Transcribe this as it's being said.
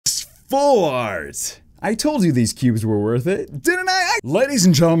full art! I told you these cubes were worth it, didn't I? Ladies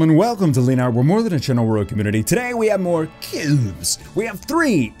and gentlemen, welcome to Leonhart. We're more than a channel, we're a community. Today we have more cubes. We have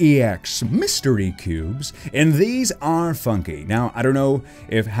 3 EX mystery cubes, and these are funky. Now, I don't know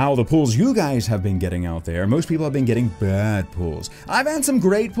how the pulls you guys have been getting out there. Most people have been getting bad pulls. I've had some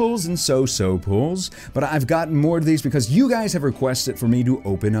great pulls and so-so pulls, but I've gotten more of these because you guys have requested for me to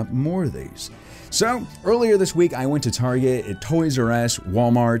open up more of these. So, earlier this week I went to Target, at Toys R Us,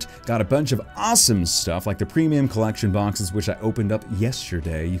 Walmart, got a bunch of awesome stuff like the premium collection boxes, which I opened up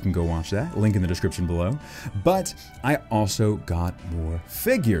yesterday. You can go watch that, link in the description below. But I also got more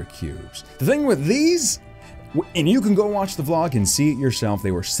figure cubes. The thing with these, and you can go watch the vlog and see it yourself,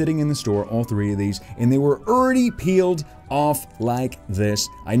 they were sitting in the store, all 3 of these, and they were already peeled off like this.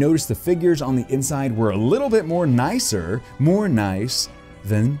 I noticed the figures on the inside were a little bit more nice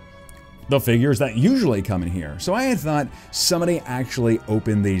than the figures that usually come in here. So I had thought somebody actually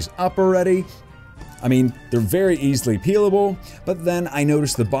opened these up already. I mean, they're very easily peelable, but then I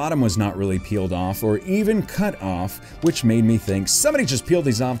noticed the bottom was not really peeled off or even cut off, which made me think somebody just peeled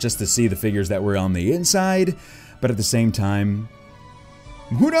these off just to see the figures that were on the inside. But at the same time,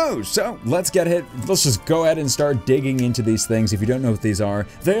 who knows? So let's just go ahead and start digging into these things. If you don't know what these are,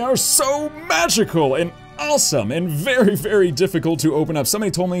 they are so magical and awesome and very, very difficult to open up.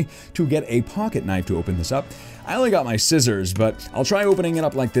 Somebody told me to get a pocket knife to open this up. I only got my scissors, but I'll try opening it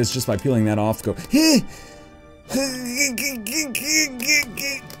up like this just by peeling that off. Go,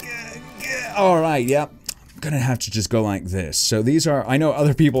 all right, yep. I'm gonna have to just go like this. So these are, I know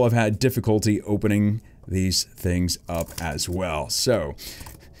other people have had difficulty opening these things up as well. So,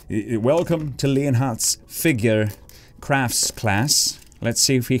 welcome to Leonhart's figure crafts class. Let's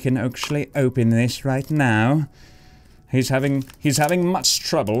see if he can actually open this right now. He's having much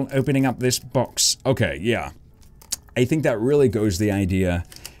trouble opening up this box. Okay, yeah. I think that really goes the idea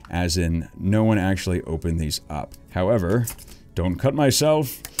as in no one actually opened these up. However, don't cut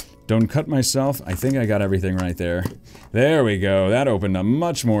myself. Don't cut myself. I think I got everything right there. There we go. That opened up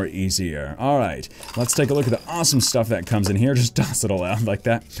much more easier. All right, let's take a look at the awesome stuff that comes in here. Just toss it all out like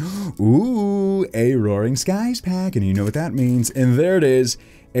that. Ooh, a Roaring Skies pack, and you know what that means. And there it is.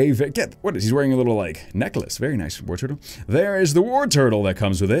 What is he's wearing a little like necklace. Very nice war turtle. There is the war turtle that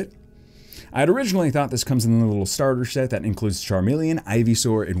comes with it. I had originally thought this comes in a little starter set that includes Charmeleon,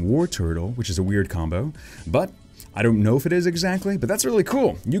 Ivysaur, and War Turtle, which is a weird combo, but I don't know if it is exactly, but that's really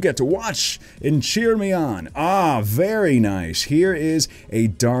cool. You get to watch and cheer me on. Ah, very nice. Here is a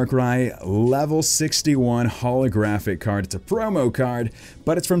Darkrai level 61 holographic card. It's a promo card,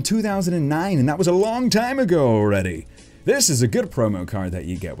 but it's from 2009, and that was a long time ago already. This is a good promo card that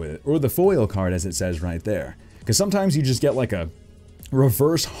you get with it, or the foil card as it says right there. Because sometimes you just get like a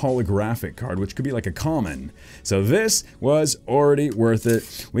reverse holographic card, which could be like a common. So this was already worth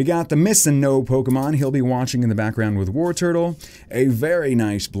it. We got the Miss and No Pokemon. He'll be watching in the background with War Turtle. A very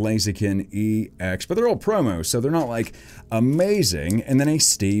nice Blaziken EX, but they're all promos, so they're not like amazing. And then a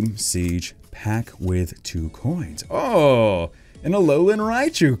Steam Siege pack with 2 coins. Oh, and a Alolan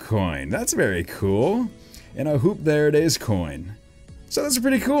Raichu coin. That's very cool. And a Hoop There It Is coin. So those are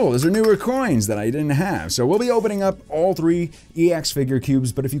pretty cool. Those are newer coins that I didn't have. So we'll be opening up all 3 EX figure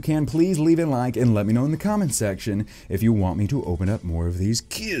cubes, but if you can, please leave a like and let me know in the comment section if you want me to open up more of these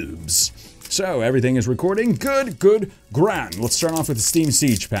cubes. So everything is recording. Good, grand. Let's start off with the Steam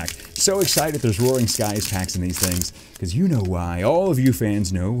Siege pack. So excited there's Roaring Skies packs in these things, because you know why. All of you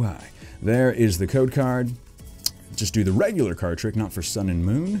fans know why. There is the code card. Just do the regular card trick, not for Sun and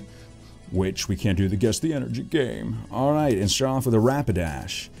Moon, which we can't do the Guess the Energy game. Alright, and start off with a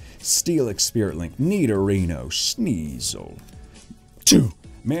Rapidash, Steelix Spirit Link, Nidorino, Sneasel,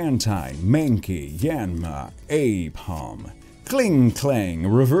 Manti, Mankey, Yanma, Apom, Kling Klang,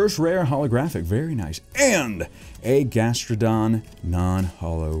 Reverse Rare Holographic, very nice, and a Gastrodon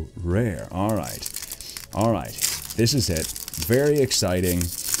non-holo rare. Alright, this is it. Very exciting.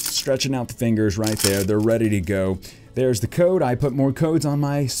 Stretching out the fingers right there, they're ready to go. There's the code. I put more codes on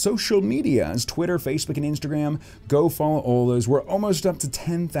my social medias, Twitter, Facebook, and Instagram. Go follow all those. We're almost up to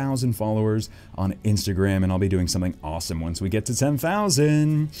 10,000 followers on Instagram, and I'll be doing something awesome once we get to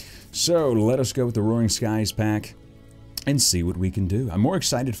 10,000. So let us go with the Roaring Skies pack and see what we can do. I'm more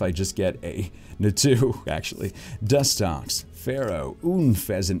excited if I just get the 2, actually. Dustox, Pharaoh,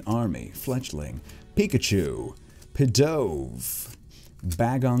 Unpheasant Army, Fletchling, Pikachu, Pidove,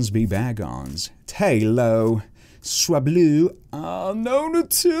 Bagons be Bagons, Tailo, Swablu, no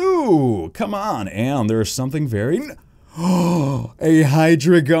 2! Come on, and there's something very... a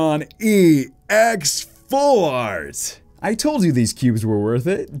Hydreigon EX full art! I told you these cubes were worth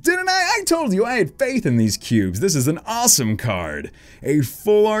it, didn't I? I told you I had faith in these cubes. This is an awesome card. A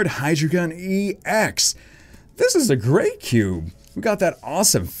Full Art Hydreigon EX. This is a great cube. We got that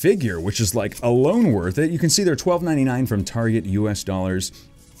awesome figure, which is like alone worth it. You can see they're $12.99 from Target US dollars.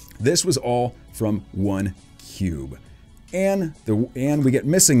 This was all from one cube. And we get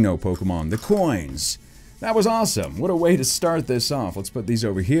Missing No Pokemon, the coins. That was awesome. What a way to start this off. Let's put these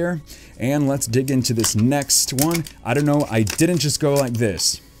over here, and let's dig into this next one. I don't know, I didn't just go like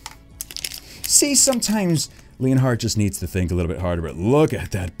this. See, sometimes Leonhart just needs to think a little bit harder, but look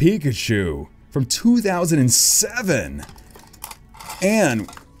at that Pikachu from 2007. And,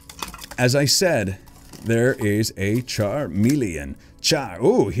 as I said, there is a Charmeleon.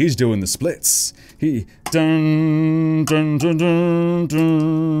 Oh, he's doing the splits. Dun, dun, dun, dun,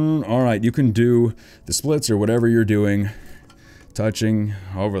 dun. All right, you can do the splits or whatever you're doing. Touching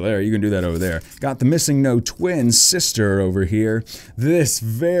over there, you can do that over there. Got the Missing No twin sister over here. This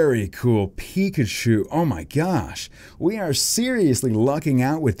very cool Pikachu. Oh my gosh, we are seriously lucking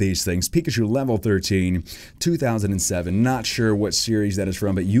out with these things. Pikachu level 13, 2007. Not sure what series that is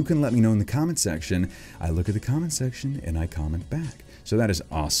from, but you can let me know in the comment section. I look at the comment section and I comment back. So that is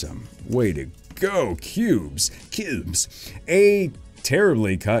awesome. Way to go, cubes. A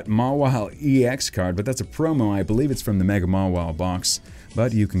terribly cut Mawile EX card, but that's a promo. I believe it's from the Mega Mawile box,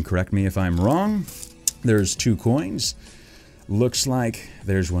 but you can correct me if I'm wrong. There's 2 coins. Looks like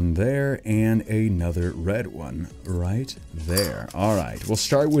there's one there and another red one right there. All right, we'll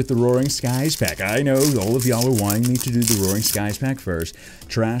start with the Roaring Skies pack. I know all of y'all are wanting me to do the Roaring Skies pack first.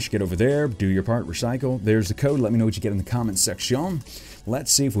 Trash, get over there, do your part, recycle. There's the code. Let me know what you get in the comments section.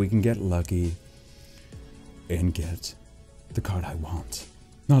 Let's see if we can get lucky and get the card I want.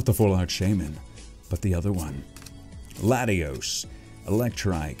 Not the Full Art Shaman, but the other one. Latios,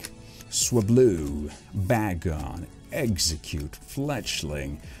 Electrike, Swablu, Bagon, Execute,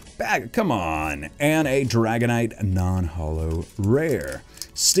 Fletchling, come on, and a Dragonite non-holo rare.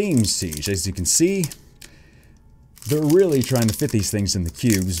 Steam Siege, as you can see, they're really trying to fit these things in the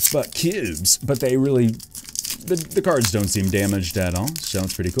cubes, but they really, the cards don't seem damaged at all, so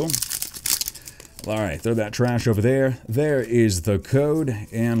it's pretty cool. Alright, throw that trash over there. There is the code,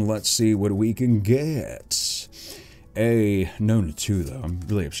 and let's see what we can get. No 2 though, I'm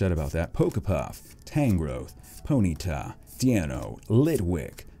really upset about that. Pokepuff, Tangrowth, Ponyta, Deano,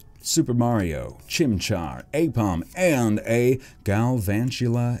 Litwick, Super Mario, Chimchar, Apom, and a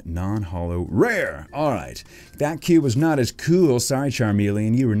Galvantula non-holo rare. Alright, that cube was not as cool. Sorry,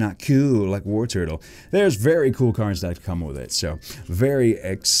 Charmeleon, you were not cool like Wartortle. There's very cool cards that come with it, so very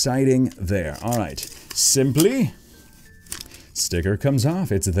exciting there. Alright, simply, sticker comes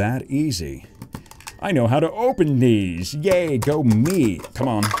off. It's that easy. I know how to open these. Yay, go me. Come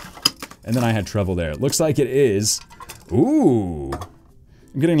on. And then I had trouble there. Looks like it is. Ooh.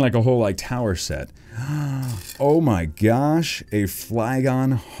 I'm getting like a whole like tower set. Oh my gosh. A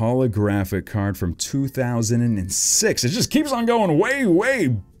Flygon holographic card from 2006. It just keeps on going way, way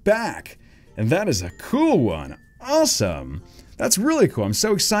back. And that is a cool one. Awesome. That's really cool. I'm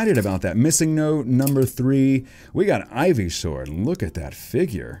so excited about that. Missing No number 3. We got Ivysaur. Look at that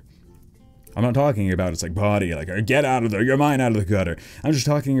figure. I'm not talking about it's like body, like get out of there, your mind out of the gutter. I'm just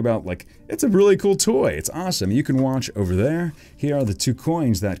talking about like, it's a really cool toy. It's awesome. You can watch over there. Here are the 2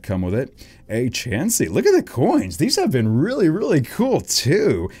 coins that come with it. A Chansey. Look at the coins. These have been really, really cool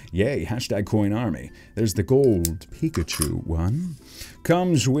too. Yay, hashtag coin army. There's the gold Pikachu one.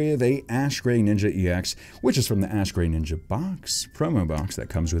 Comes with a Ash Gray Ninja EX, which is from the Ash Gray Ninja box, promo box that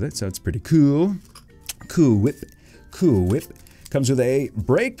comes with it. So it's pretty cool. Cool Whip. Cool Whip. Comes with a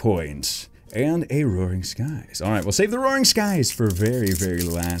Breakpoint. And a Roaring Skies. Alright, we'll save the Roaring Skies for very, very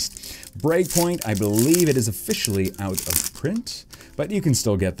last. Breakpoint, I believe it is officially out of print, but you can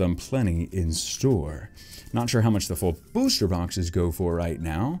still get them plenty in store. Not sure how much the full booster boxes go for right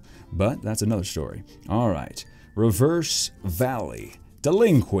now, but that's another story. Alright, Reverse Valley,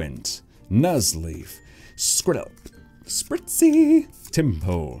 Delinquent, Nuzleaf, Skrillp, Spritzy,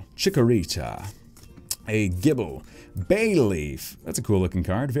 Timpole, Chikorita, a Gibble, Bayleaf. That's a cool looking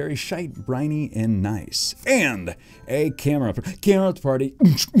card. Very shite, briny, and nice. And a camera party.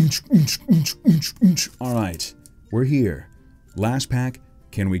 Alright, we're here. Last pack.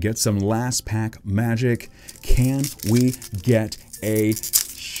 Can we get some last pack magic? Can we get a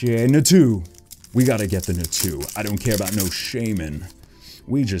Natu? We gotta get the Natu. I don't care about no shaman.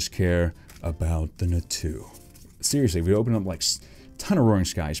 We just care about the Natu. Seriously, we open up like ton of Roaring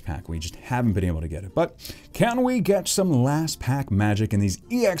Skies pack. We just haven't been able to get it. But can we get some last pack magic in these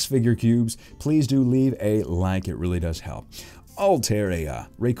EX figure cubes? Please do leave a like. It really does help. Altaria,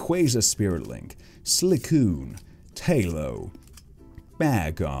 Rayquaza Spirit Link, Slickoon, Halo,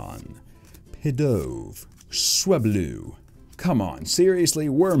 Bagon, Pidove, Swablu. Come on, seriously,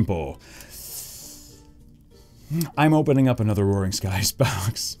 Wormbull. I'm opening up another Roaring Skies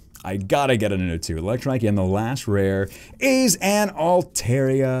box. I gotta get another 2 Electrike, and the last rare is an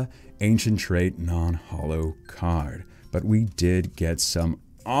Altaria Ancient Trait non-holo card. But we did get some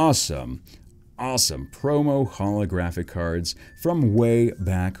awesome promo holographic cards from way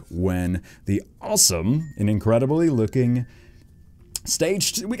back when. The awesome and incredibly looking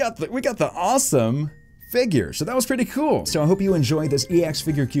stage. We got the awesome figure, so that was pretty cool. So I hope you enjoyed this EX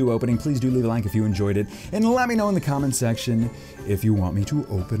Figure Q opening. Please do leave a like if you enjoyed it, and let me know in the comment section if you want me to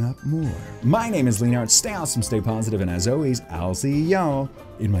open up more. My name is Leonhart. Stay awesome, stay positive, and as always, I'll see y'all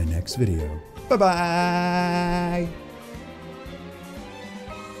in my next video. Bye-bye!